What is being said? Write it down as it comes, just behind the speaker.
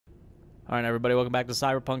Alright, everybody, welcome back to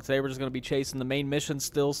Cyberpunk. Today we're just going to be chasing the main mission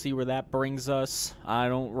still, see where that brings us. I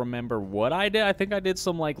don't remember what I did. I think I did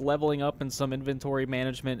some, like, leveling up and some inventory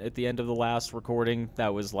management at the end of the last recording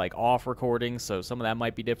that was, like, off recording, so some of that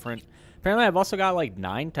might be different. Apparently, I've also got, like,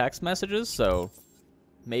 9 text messages, so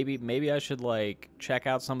maybe I should, like, check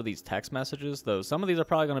out some of these text messages, though some of these are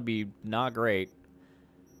probably going to be not great.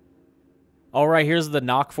 All right, here's the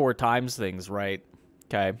knock 4 times things, right?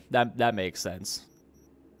 Okay, that makes sense.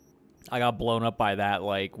 I got blown up by that,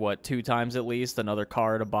 like, what, 2 times at least? Another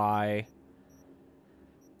car to buy.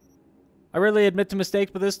 I rarely admit to mistakes,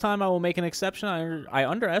 but this time I will make an exception. I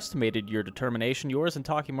underestimated your determination, yours and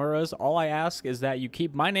Takimura's. All I ask is that you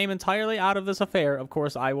keep my name entirely out of this affair. Of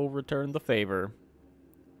course, I will return the favor.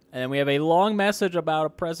 And then we have a long message about a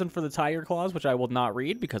present for the Tiger Claws, which I will not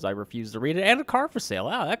read because I refuse to read it. And a car for sale.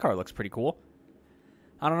 Wow, that car looks pretty cool.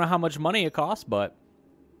 I don't know how much money it costs, but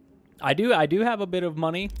I do have a bit of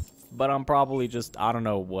money. But I'm probably just, I don't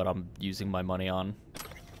know what I'm using my money on.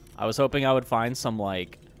 I was hoping I would find some,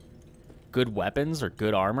 like, good weapons or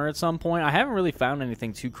good armor at some point. I haven't really found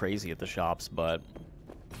anything too crazy at the shops, but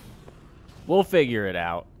we'll figure it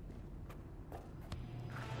out.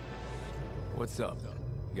 What's up?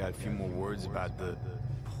 You got a few more words about the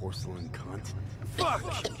porcelain cunt?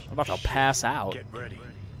 Fuck! I'm about to pass out. Get ready.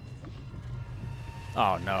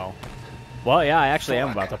 Oh, no. Well, yeah, I actually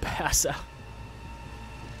am about to pass out.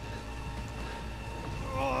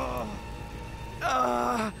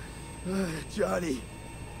 Johnny.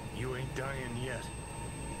 You ain't dying yet.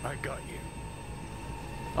 I got you.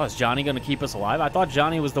 Oh, is Johnny gonna keep us alive? I thought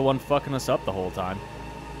Johnny was the one fucking us up the whole time.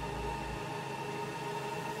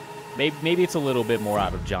 Maybe it's a little bit more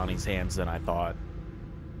out of Johnny's hands than I thought.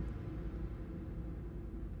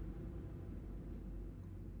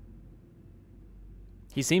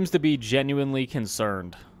 He seems to be genuinely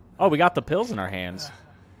concerned. Oh, we got the pills in our hands.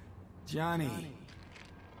 Johnny.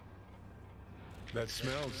 That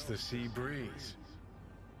smells the sea breeze.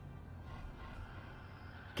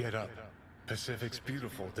 Get up. Pacific's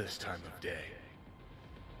beautiful this time of day.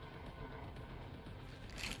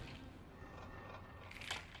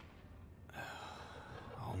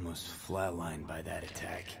 Almost flatlined by that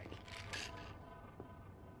attack.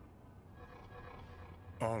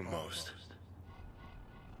 Almost.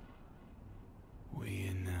 We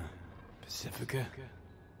in Pacifica?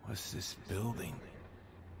 What's this building?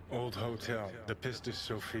 Old hotel, the Pistis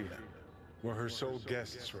Sophia. We're her sole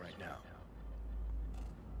guests right now.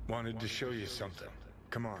 Wanted to show you something.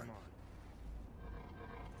 Come on.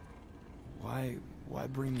 Why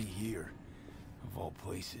bring me here? Of all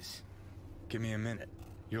places. Give me a minute.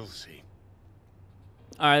 You'll see.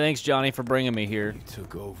 Alright, thanks, Johnny, for bringing me here. You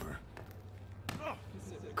took over.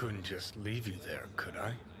 Couldn't just leave you there, could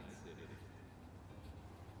I?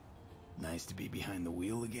 Nice to be behind the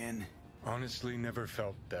wheel again. Honestly, never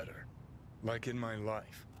felt better. Like in my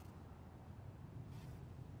life.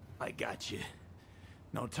 I got you.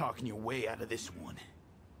 No talking your way out of this one.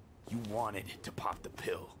 You wanted to pop the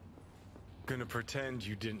pill. Gonna pretend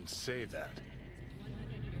you didn't say that.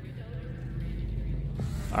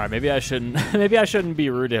 Alright, maybe I shouldn't maybe I shouldn't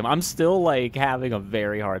be rude to him. I'm still, like, having a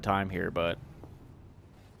very hard time here, but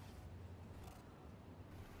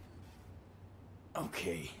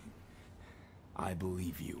Okay. I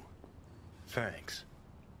believe you. Thanks.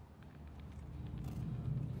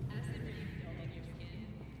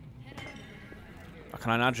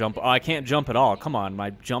 can I not jump? Oh, I can't jump at all. Come on, my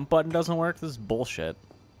jump button doesn't work? This is bullshit.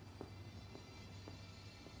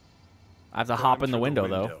 I have to hop in the window,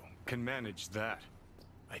 though. Can manage that,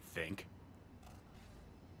 I think.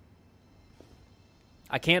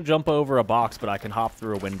 I can't jump over a box, but I can hop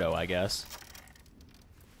through a window, I guess.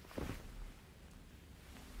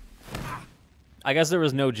 I guess there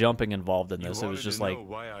was no jumping involved in this. It was just like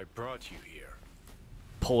why I brought you here.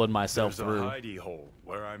 Pulling myself through. There's a hidey hole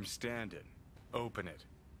where I'm standing. Open it.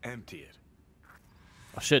 Empty it.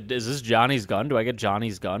 Oh, shit, is this Johnny's gun? Do I get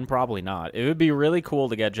Johnny's gun? Probably not. It would be really cool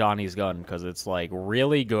to get Johnny's gun because it's like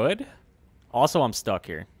really good. Also, I'm stuck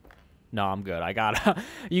here. No, I'm good. I gotta.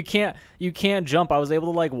 You can't jump. I was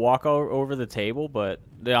able to like walk over the table, but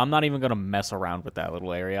I'm not even gonna mess around with that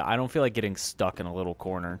little area. I don't feel like getting stuck in a little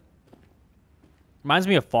corner. Reminds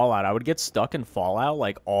me of Fallout. I would get stuck in Fallout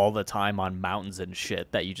like all the time on mountains and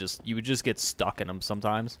shit that you would just get stuck in them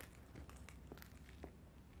sometimes.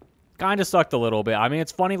 Kind of sucked a little bit. I mean,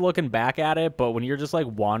 it's funny looking back at it, but when you're just like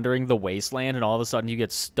wandering the wasteland and all of a sudden you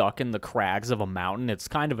get stuck in the crags of a mountain, it's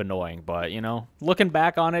kind of annoying. But, you know, looking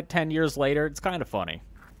back on it 10 years later, it's kind of funny.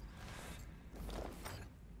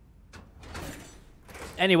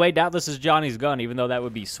 Anyway, doubt this is Johnny's gun, even though that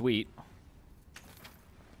would be sweet.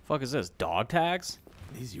 Fuck is this? Dog tags?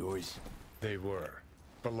 These yours? They were.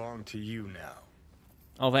 Belong to you now.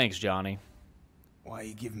 Oh, thanks, Johnny. Why are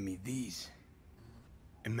you giving me these?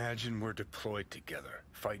 Imagine we're deployed together,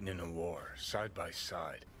 fighting in a war, side by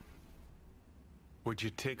side. Would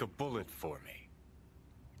you take a bullet for me?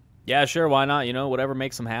 Yeah, sure, why not? You know, whatever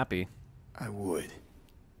makes him happy. I would.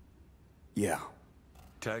 Yeah.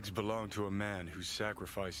 Tags belong to a man who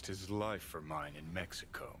sacrificed his life for mine in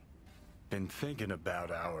Mexico. Been thinking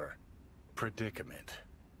about our predicament.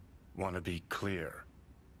 Want to be clear.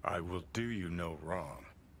 I will do you no wrong.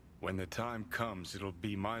 When the time comes, it'll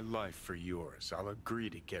be my life for yours. I'll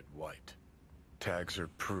agree to get wiped. Tags are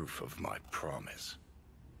proof of my promise.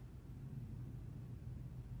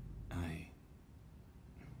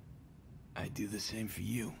 I do the same for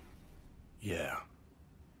you. Yeah.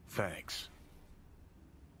 Thanks.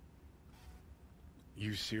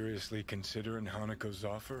 You seriously considering Hanako's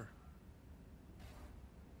offer?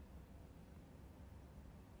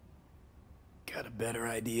 Got a better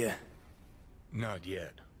idea? Not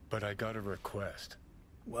yet, but I got a request.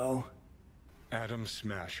 Well? Adam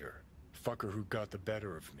Smasher. Fucker who got the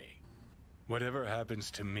better of me. Whatever happens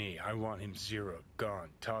to me, I want him zeroed, gone,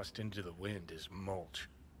 tossed into the wind as mulch.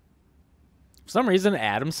 For some reason,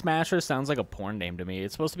 Atom Smasher sounds like a porn name to me.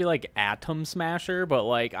 It's supposed to be like Atom Smasher, but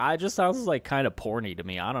like, I just sounds like kind of porny to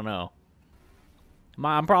me. I don't know.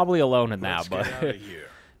 I'm probably alone in that, but Get outta here.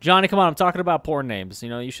 Johnny, come on, I'm talking about porn names. You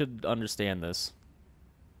know, you should understand this.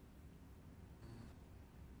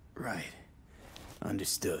 Right.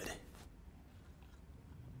 Understood.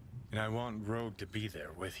 And I want Rogue to be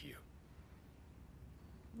there with you.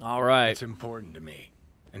 All right. It's important to me,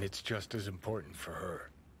 and it's just as important for her.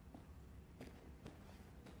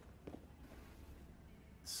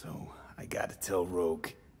 So, I gotta tell Rogue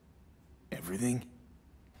everything?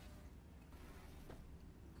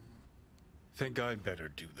 Think I'd better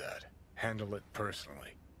do that. Handle it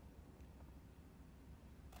personally.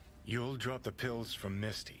 You'll drop the pills from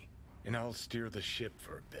Misty, and I'll steer the ship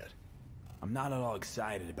for a bit. I'm not at all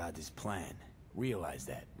excited about this plan. Realize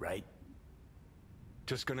that, right?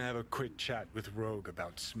 Just gonna have a quick chat with Rogue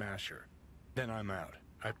about Smasher. Then I'm out,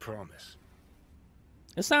 I promise.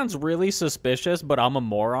 It sounds really suspicious, but I'm a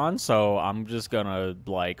moron, so I'm just gonna,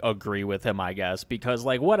 like, agree with him, I guess. Because,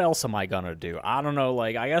 like, what else am I gonna do? I don't know,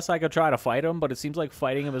 like, I guess I could try to fight him, but it seems like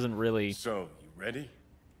fighting him isn't really... So, you ready?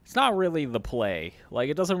 It's not really the play. Like,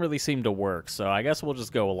 it doesn't really seem to work, so I guess we'll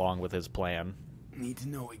just go along with his plan. Need to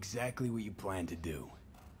know exactly what you plan to do.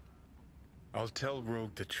 I'll tell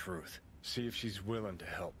Rogue the truth. See if she's willing to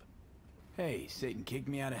help. Hey, Satan kicked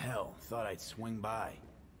me out of hell. Thought I'd swing by.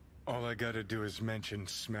 All I gotta do is mention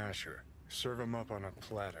Smasher. Serve him up on a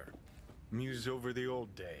platter. Muse over the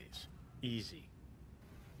old days. Easy.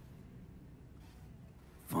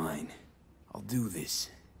 Fine. I'll do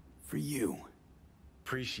this. For you.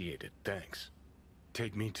 Appreciate it, thanks.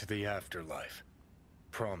 Take me to the afterlife.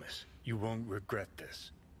 Promise, you won't regret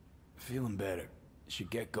this. Feeling better.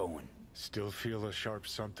 Should get going. Still feel a sharp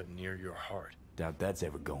something near your heart. Doubt that's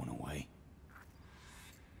ever going away.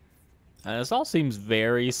 This all seems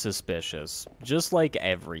very suspicious. Just like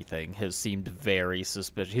everything has seemed very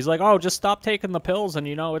suspicious. He's like, oh, just stop taking the pills, and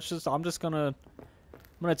you know, it's just, I'm gonna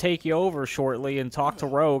take you over shortly and talk to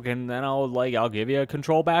Rogue, and then I'll give you a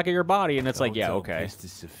control back of your body, and it's like, yeah, okay.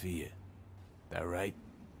 Sophia. That right?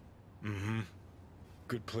 Mm-hmm.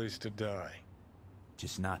 Good place to die.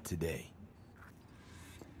 Just not today.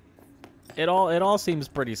 It all seems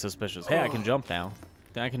pretty suspicious. Hey, I can jump now.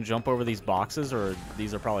 Think I can jump over these boxes, or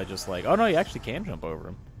these are probably just like... Oh, no, you actually can jump over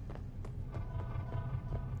them.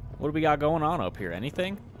 What do we got going on up here?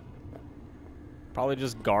 Anything? Probably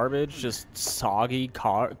just garbage, just soggy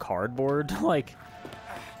cardboard. Like,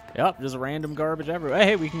 yep, just random garbage everywhere.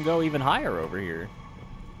 Hey, we can go even higher over here.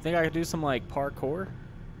 Think I could do some, like, parkour?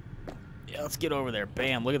 Yeah, let's get over there.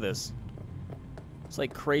 Bam, look at this. It's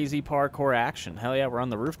like crazy parkour action. Hell yeah, we're on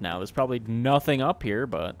the roof now. There's probably nothing up here,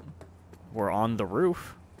 but... We're on the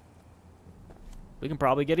roof. We can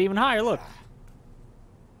probably get even higher. Look.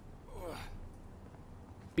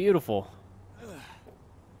 Beautiful.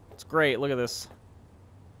 It's great. Look at this.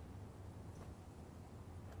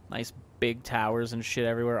 Nice big towers and shit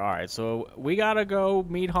everywhere. All right, so we gotta go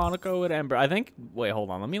meet Hanako at Ember. I think. Wait, hold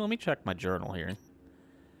on. Let me check my journal here.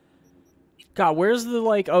 God, where's the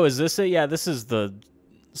like? Oh, is this it? Yeah, this is the.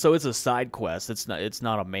 So it's a side quest. It's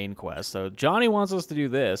not a main quest. So Johnny wants us to do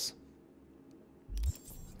this,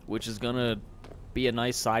 which is gonna be a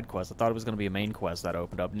nice side quest. I thought it was gonna be a main quest that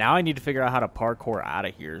opened up. Now I need to figure out how to parkour out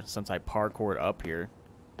of here, since I parkoured up here.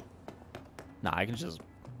 Nah, I can just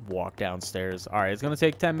walk downstairs. Alright, it's gonna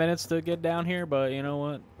take 10 minutes to get down here, but you know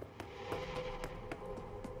what?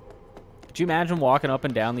 Could you imagine walking up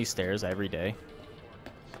and down these stairs every day?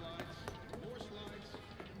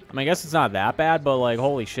 I mean, I guess it's not that bad, but, like,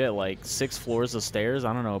 holy shit, like, 6 floors of stairs?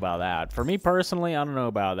 I don't know about that. For me personally, I don't know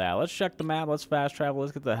about that. Let's check the map. Let's fast travel.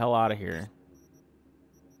 Let's get the hell out of here.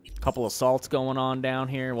 Couple assaults going on down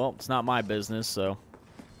here. Well, it's not my business, so.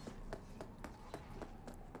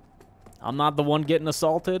 I'm not the one getting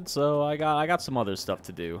assaulted, so I got some other stuff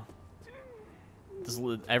to do.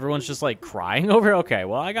 Everyone's just, like, crying over? Okay,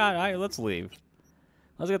 well, let's leave.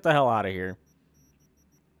 Let's get the hell out of here.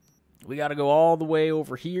 We got to go all the way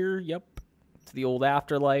over here, yep, to the old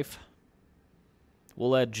afterlife.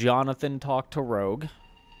 We'll let Jonathan talk to Rogue.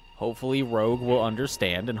 Hopefully Rogue will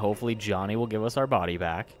understand, and hopefully Johnny will give us our body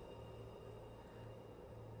back.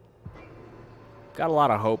 Got a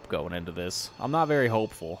lot of hope going into this. I'm not very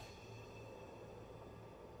hopeful.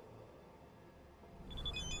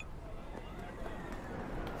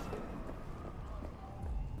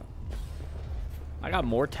 I got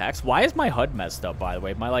more text. Why is my HUD messed up, by the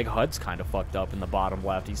way? My, like, HUD's kind of fucked up in the bottom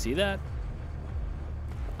left. You see that?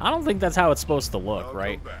 I don't think that's how it's supposed to look,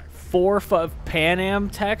 right? 4 Pan Am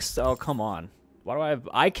text? Oh, come on. Why do I have...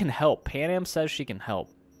 I can help. Pan Am says she can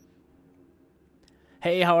help.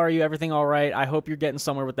 Hey, how are you? Everything all right? I hope you're getting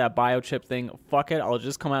somewhere with that biochip thing. Fuck it. I'll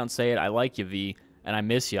just come out and say it. I like you, V, and I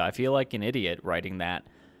miss you. I feel like an idiot writing that.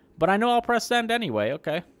 But I know I'll press send anyway.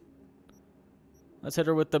 Okay. Let's hit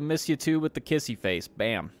her with the miss you too with the kissy face.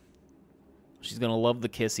 Bam. She's going to love the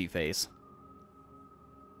kissy face.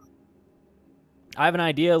 I have an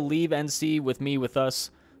idea. Leave NC with me with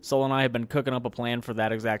us. Sol and I have been cooking up a plan for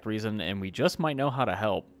that exact reason, and we just might know how to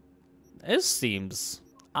help. This seems...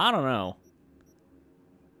 I don't know.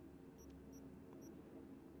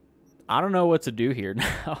 I don't know what to do here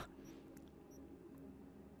now.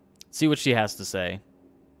 See what she has to say.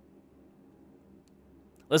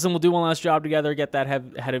 Listen, we'll do one last job together, get that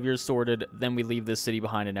head of yours sorted, then we leave this city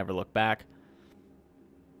behind and never look back.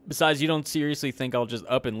 Besides, you don't seriously think I'll just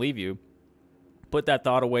up and leave you. Put that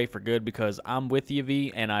thought away for good because I'm with you,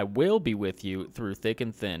 V, and I will be with you through thick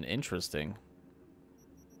and thin. Interesting.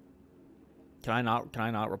 Can I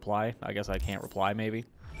not reply? I guess I can't reply, maybe.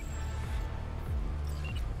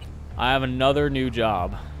 I have another new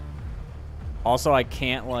job. Also, I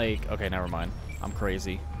can't, like... Okay, never mind. I'm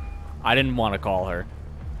crazy. I didn't want to call her.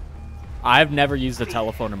 I've never used a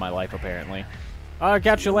telephone in my life, apparently. I'll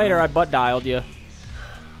catch you later. I butt dialed you.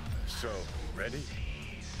 So, ready?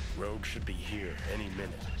 Rogue should be here any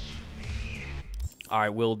minute.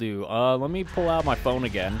 Alright, will do. Let me pull out my phone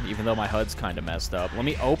again, even though my HUD's kind of messed up. Let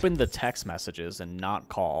me open the text messages and not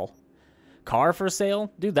call. Car for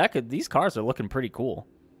sale? Dude, these cars are looking pretty cool.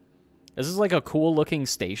 This is like a cool-looking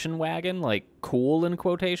station wagon. Like, cool in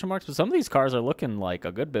quotation marks. But some of these cars are looking like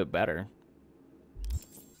a good bit better.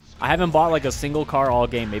 I haven't bought like a single car all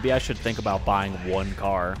game. Maybe I should think about buying one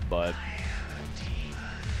car, but...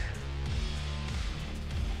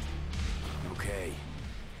 Okay,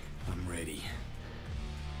 I'm ready.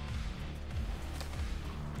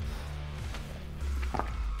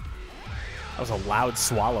 That was a loud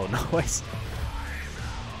swallow noise.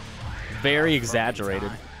 Very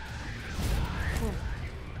exaggerated.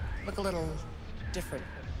 Look a little different.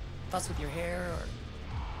 Fuss with your hair or...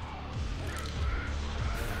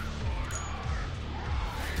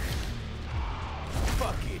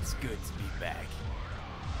 Fuck, it's good to be back.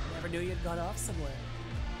 Never knew you'd gone off somewhere.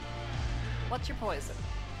 What's your poison?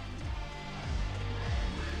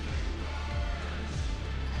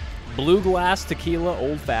 Blue glass tequila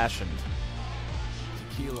old-fashioned.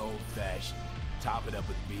 Tequila old-fashioned. Top it up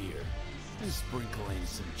with beer. And sprinkle in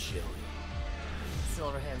some chili.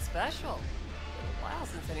 Silverhand special. Been a while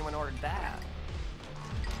since anyone ordered that.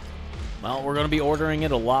 Well, we're going to be ordering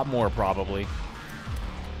it a lot more, probably.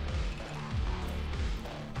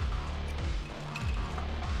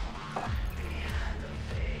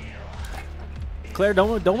 Claire,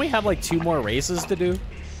 don't we have like 2 more races to do?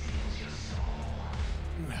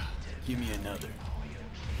 Give me another.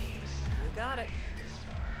 You got it.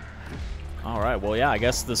 Alright, well yeah, I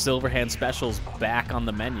guess the Silverhand Special's back on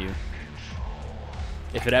the menu.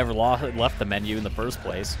 If it ever left the menu in the first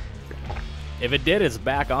place. If it did, it's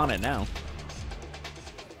back on it now.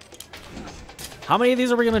 How many of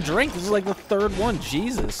these are we going to drink? This is like the 3rd one.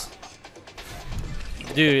 Jesus.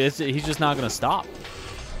 Dude, he's just not going to stop.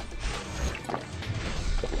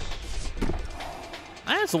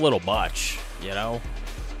 That's a little much, you know?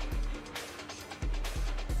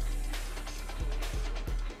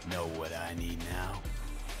 Know what I need now?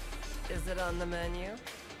 Is it on the menu?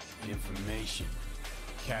 Information.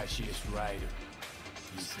 Cassius Ryder.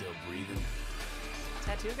 You still breathing?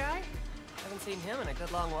 Tattoo guy? Haven't seen him in a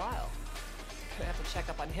good long while. gonna have to check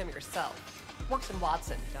up on him yourself. Works in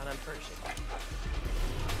Watson, down on Pershing.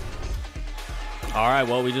 All right,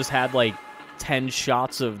 well, we just had like 10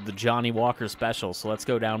 shots of the Johnny Walker special, so let's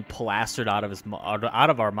go down plastered out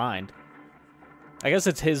of our mind. I guess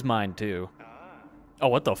it's his mind too. Oh,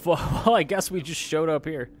 what the fuck? Well, I guess we just showed up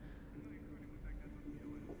here.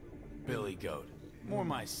 Billy Goat. More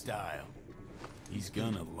my style. He's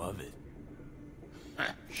gonna love it.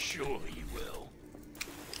 Sure he will.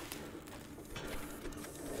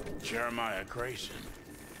 Jeremiah Grayson.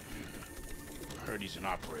 Heard he's an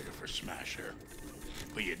operator for Smasher.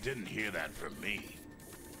 But you didn't hear that from me.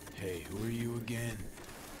 Hey, who are you again?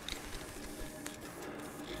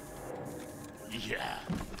 Yeah.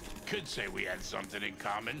 Could say we had something in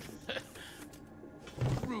common.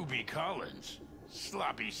 Ruby Collins.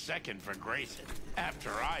 Sloppy second for Grayson. After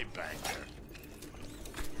I banged her.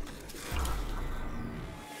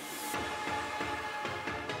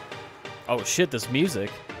 Oh shit, this music.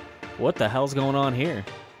 What the hell's going on here?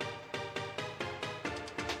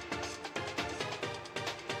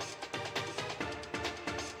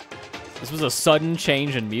 This was a sudden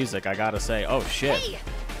change in music, I gotta say. Oh shit. Hey!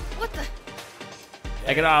 What the?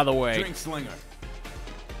 Hey, get out of the way. Drink slinger.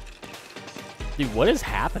 Dude, what is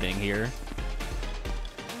happening here?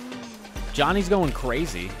 Johnny's going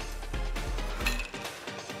crazy.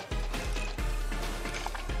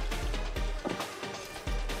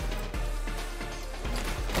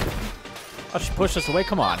 Oh, she pushed us away.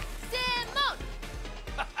 Come on. Simón!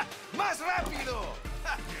 Más rápido!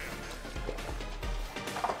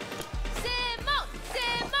 Simón!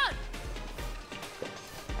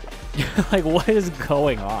 Simón! Like, what is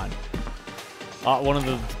going on? Oh, one of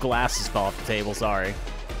the glasses fell off the table. Sorry.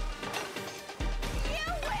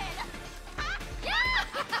 You win! Yeah!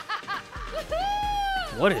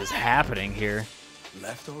 Woohoo! What is happening here?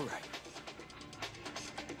 Left or right?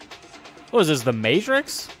 What is this, the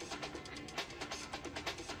Matrix?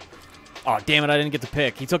 Oh, damn it, I didn't get to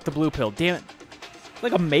pick. He took the blue pill. Damn it.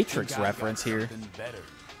 Like a Matrix reference here. Better.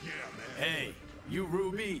 Hey, you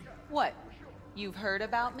Ruby. What? You've heard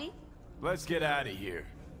about me? Let's get out of here.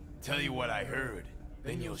 Tell you what I heard.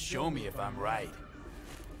 Then you'll show me if I'm right.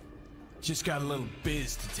 Just got a little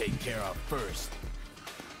biz to take care of first.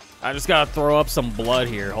 I just gotta throw up some blood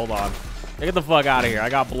here. Hold on. Get the fuck out of here. I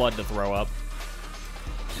got blood to throw up.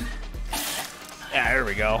 Yeah, here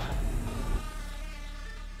we go.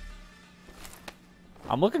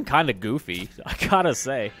 I'm looking kind of goofy, I gotta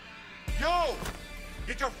say. Yo!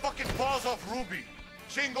 Get your fucking balls off Ruby.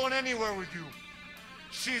 She ain't going anywhere with you.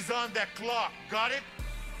 She's on that clock. Got it?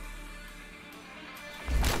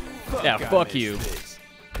 Yeah, fuck you.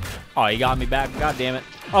 Oh, he got me back. God damn it.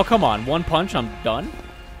 Oh, come on. One punch, I'm done?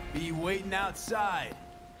 Be waiting outside.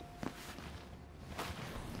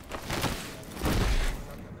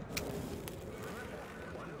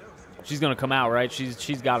 She's gonna come out, right?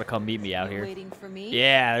 She's gotta come meet me out here. Waiting for me?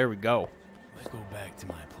 Yeah, there we go. Let's go back to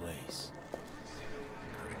my place.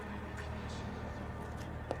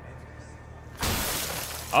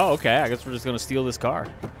 Oh, okay. I guess we're just gonna steal this car.